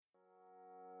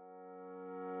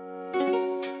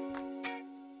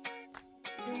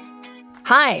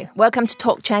Hi, welcome to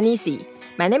Talk Chinese.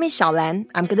 My name is ShaoLan.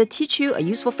 I'm going to teach you a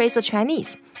useful phrase of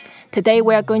Chinese. Today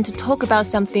we are going to talk about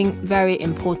something very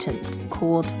important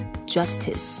called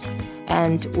justice.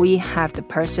 And we have the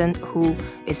person who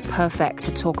is perfect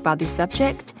to talk about this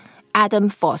subject, Adam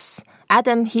Foss.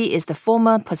 Adam, he is the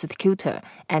former prosecutor,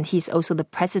 and he's also the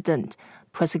president,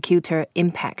 Prosecutor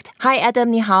Impact. Hi, Adam,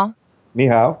 你好. Ni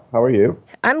hao, how are you?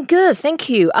 I'm good, thank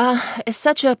you. It's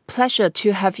such a pleasure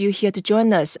to have you here to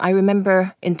join us. I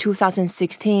remember in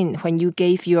 2016 when you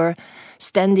gave your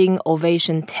standing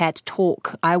ovation TED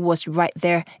talk, I was right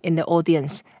there in the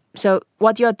audience. So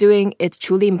what you're doing is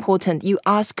truly important. You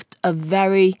asked a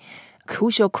very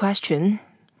crucial question.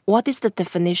 What is the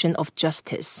definition of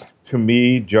justice? To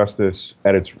me, justice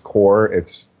at its core,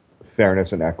 it's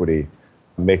fairness and equity,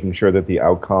 making sure that the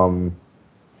outcome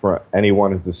for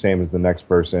anyone is the same as the next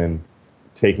person,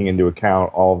 taking into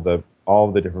account all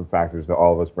of the different factors that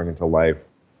all of us bring into life.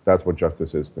 That's what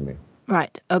justice is to me.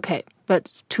 Right, okay.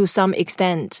 But to some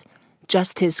extent,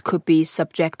 justice could be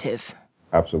subjective.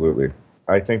 Absolutely.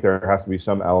 I think there has to be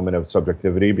some element of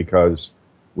subjectivity because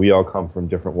we all come from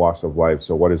different walks of life.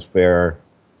 So what is fair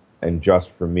and just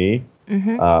for me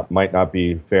might not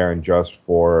be fair and just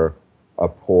for a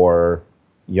poor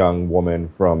young woman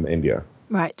from India.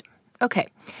 Right. Okay.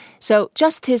 So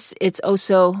justice is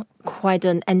also quite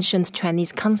an ancient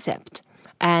Chinese concept.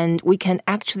 And we can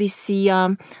actually see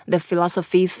the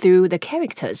philosophy through the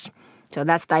characters. So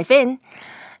let's dive in.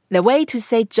 The way to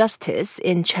say justice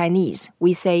in Chinese,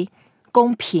 we say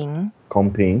公平.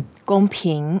 公平. 公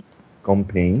平. 公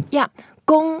平. Yeah.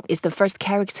 公 is the first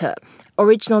character.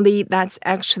 Originally, that's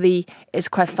actually, it's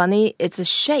quite funny. It's a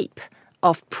shape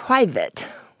of private.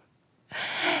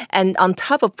 And on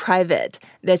top of private,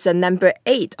 there's a number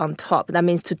 8 on top. That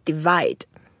means to divide.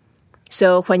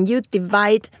 So when you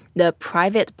divide the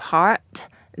private part,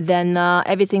 then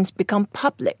everything's become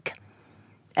public.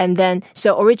 And then,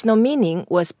 so original meaning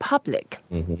was public.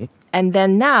 Mm-hmm. And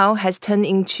then now has turned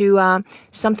into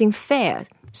something fair,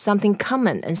 something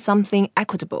common, and something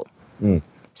equitable. Mm.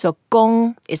 So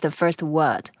公 is the first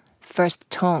word, first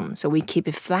tone. So we keep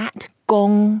it flat.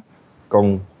 公.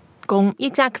 公. Gong,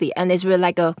 exactly. And it's really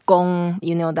like a gong,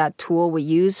 you know, that tool we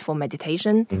use for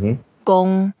meditation. Mm-hmm.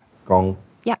 Gong. Gong.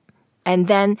 Yeah. And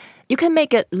then you can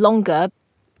make it longer.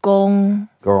 Gong.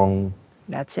 Gong.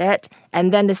 That's it.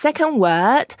 And then the second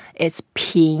word is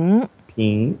ping.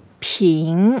 Ping.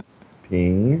 Ping.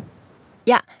 Ping.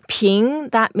 Yeah. Ping,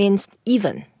 that means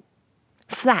even.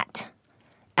 Flat.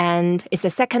 And it's the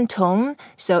second tone.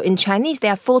 So in Chinese,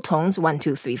 there are 4 tones, 1,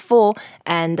 2, 3, 4.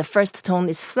 And the first tone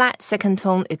is flat. Second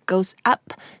tone, it goes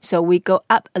up. So we go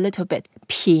up a little bit.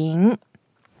 平.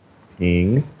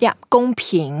 Ping. Yeah, 公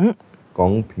平.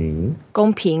 公平.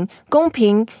 公平. 公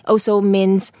平 also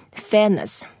means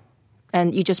fairness.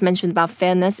 And you just mentioned about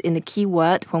fairness in the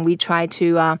keyword when we try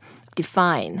to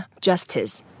define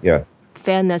justice. Yeah.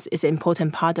 Fairness is an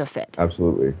important part of it.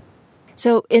 Absolutely.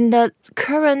 So in the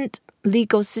current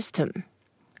legal system,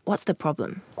 what's the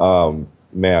problem? I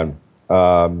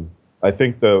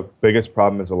think the biggest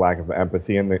problem is a lack of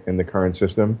empathy in the current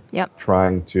system. Yep.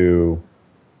 Trying to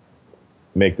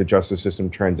make the justice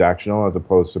system transactional as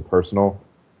opposed to personal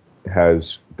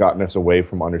has gotten us away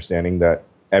from understanding that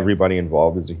everybody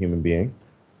involved is a human being,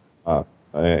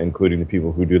 including the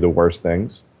people who do the worst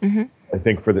things. Mm-hmm. I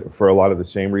think for a lot of the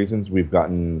same reasons, we've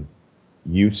gotten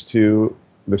used to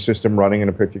the system running in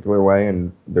a particular way,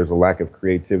 and there's a lack of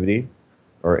creativity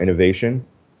or innovation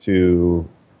to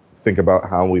think about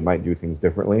how we might do things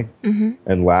differently. Mm-hmm.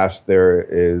 And last, there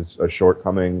is a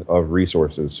shortcoming of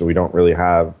resources. So we don't really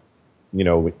have,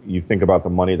 you think about the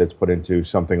money that's put into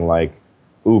something like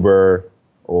Uber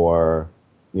or,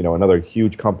 another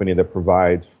huge company that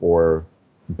provides for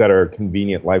better,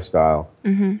 convenient lifestyle.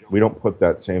 Mm-hmm. We don't put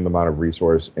that same amount of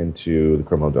resource into the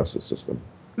criminal justice system.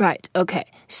 Right, okay.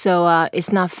 So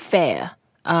it's not fair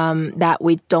that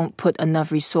we don't put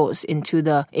enough resource into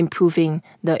the improving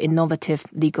the innovative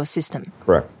legal system.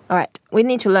 Correct. All right, we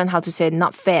need to learn how to say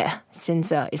not fair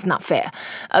since it's not fair.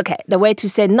 Okay, the way to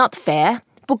say not fair,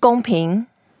 不公平.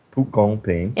 不公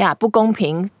平. Yeah, 不公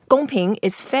平. 公平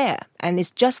is fair and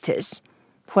it's justice.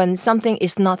 When something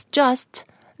is not just,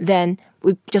 then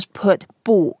we just put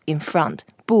不 in front.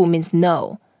 不 means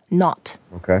no, not.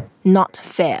 Okay. Not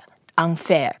fair.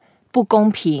 Unfair. 不公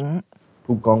平.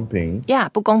 不公平. Yeah,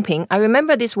 不公平. I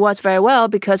remember these words very well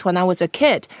because when I was a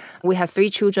kid, we had 3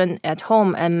 children at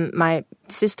home and my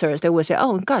sisters, they would say,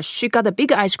 oh gosh, she got a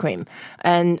bigger ice cream.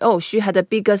 And oh, she had a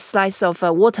bigger slice of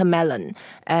watermelon.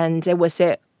 And they would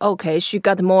say, okay, she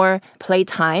got more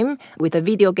playtime with the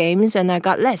video games and I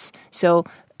got less. So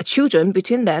children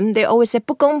between them, they always say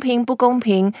不公平,不公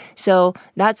平. So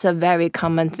that's a very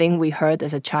common thing we heard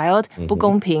as a child. 不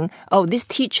公平. Oh, this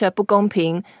teacher 不公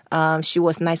平. She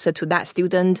was nicer to that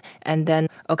student. And then,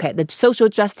 okay, the social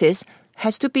justice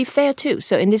has to be fair too.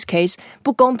 So in this case,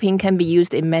 不公平 can be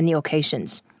used in many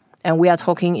occasions. And we are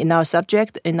talking in our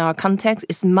subject, in our context,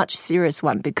 it's a much serious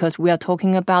one because we are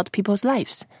talking about people's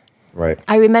lives. Right.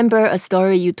 I remember a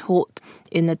story you told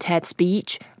in a TED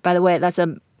speech. By the way, that's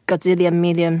a gazillion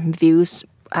million views.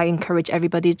 I encourage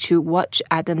everybody to watch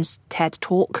Adam's TED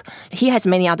talk. He has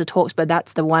many other talks, but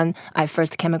that's the one I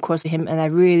first came across him, and I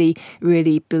really,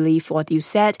 really believe what you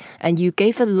said. And you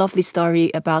gave a lovely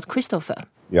story about Christopher.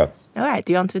 Yes. All right.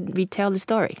 Do you want to retell the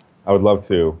story? I would love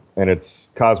to. And it's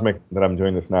cosmic that I'm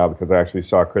doing this now because I actually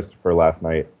saw Christopher last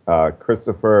night.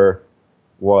 Christopher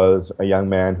was a young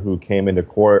man who came into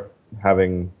court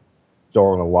having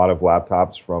stolen a lot of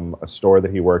laptops from a store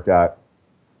that he worked at.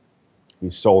 He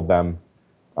sold them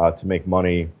to make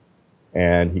money,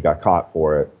 and he got caught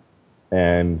for it.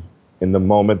 And in the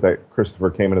moment that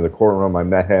Christopher came into the courtroom, I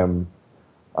met him.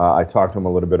 I talked to him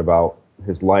a little bit about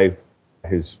his life,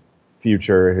 his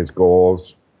future, his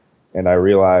goals, and I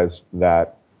realized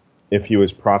that if he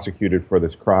was prosecuted for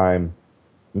this crime,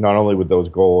 not only would those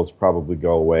goals probably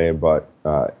go away, but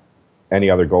any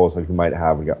other goals that he might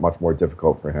have would get much more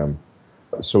difficult for him.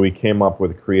 So we came up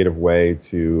with a creative way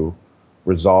to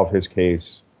resolve his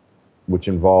case, which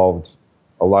involved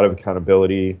a lot of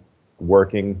accountability,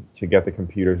 working to get the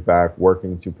computers back,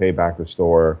 working to pay back the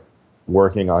store,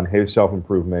 working on his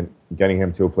self-improvement, getting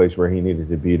him to a place where he needed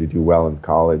to be to do well in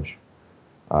college.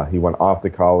 He went off to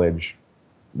college.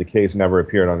 The case never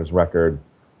appeared on his record.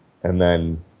 And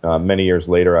then many years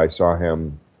later, I saw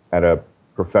him at a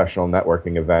professional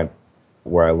networking event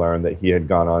where I learned that he had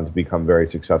gone on to become very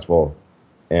successful.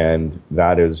 And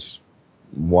that is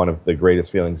one of the greatest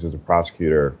feelings as a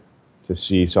prosecutor, to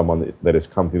see someone that has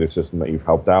come through the system that you've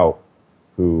helped out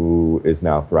who is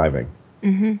now thriving.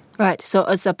 Mm-hmm. Right. So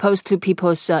as opposed to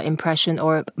people's impression,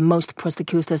 or most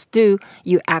prosecutors do,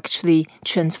 you actually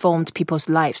transformed people's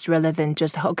lives rather than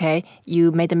just, okay,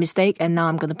 you made a mistake and now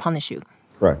I'm going to punish you.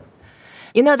 Correct.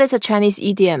 You know, there's a Chinese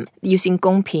idiom using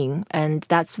公平, and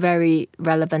that's very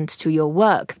relevant to your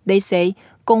work. They say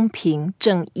公平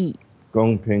正义.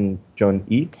 公平正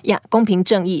义? Yeah, 公平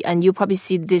正义. And you probably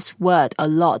see this word a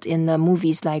lot in the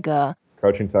movies like...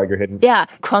 Crouching Tiger, Hidden... Yeah,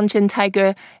 Crouching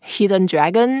Tiger, Hidden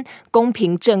Dragon, 公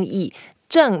平正义.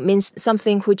 正 means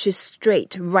something which is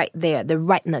straight, right there, the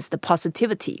rightness, the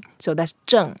positivity. So that's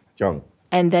正. 正.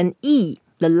 And then 义,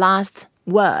 the last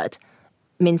word,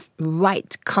 means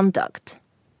right conduct.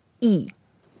 义.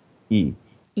 义.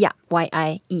 Yeah,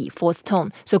 Y-I-E, fourth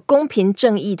tone. So 公平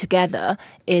正义 together,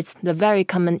 it's the very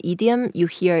common idiom. You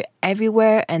hear it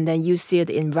everywhere, and then you see it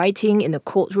in writing in the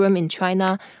courtroom in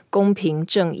China. 公平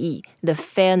正义, the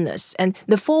fairness. And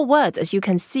the four words, as you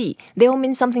can see, they all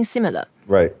mean something similar.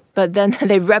 Right. But then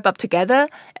they wrap up together,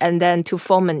 and then to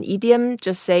form an idiom,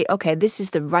 just say, okay, this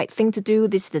is the right thing to do,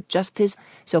 this is the justice.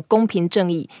 So 公平正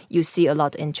义, you see a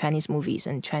lot in Chinese movies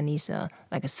and Chinese,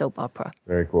 like a soap opera.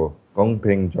 Very cool. 公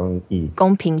平正义.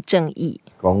 公平正义.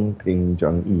 公平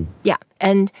正义. Yeah,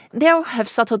 and they'll have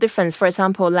subtle difference. For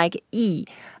example, like 义.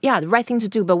 Yeah, the right thing to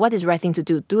do, but what is the right thing to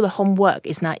do? Do the homework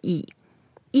is not 义.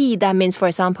 义, that means, for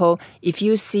example, if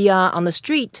you see on the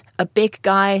street a big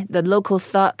guy, the local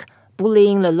thug,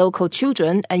 bullying the local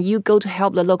children, and you go to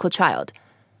help the local child,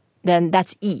 then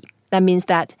that's 义. That means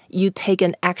that you take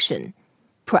an action,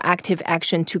 proactive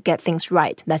action to get things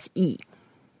right. That's 义.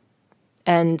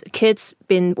 And kids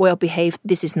being well-behaved,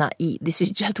 this is not 义. This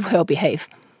is just well-behaved.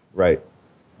 Right.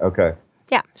 Okay.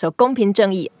 Yeah, so 公平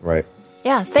正义. Right.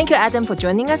 Yeah, thank you, Adam, for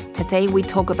joining us. Today we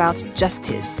talk about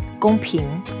justice, 公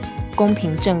平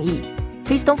正义.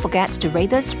 Please don't forget to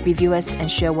rate us, review us, and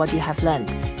share what you have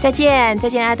learned. 再见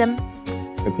Adam.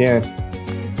 再见.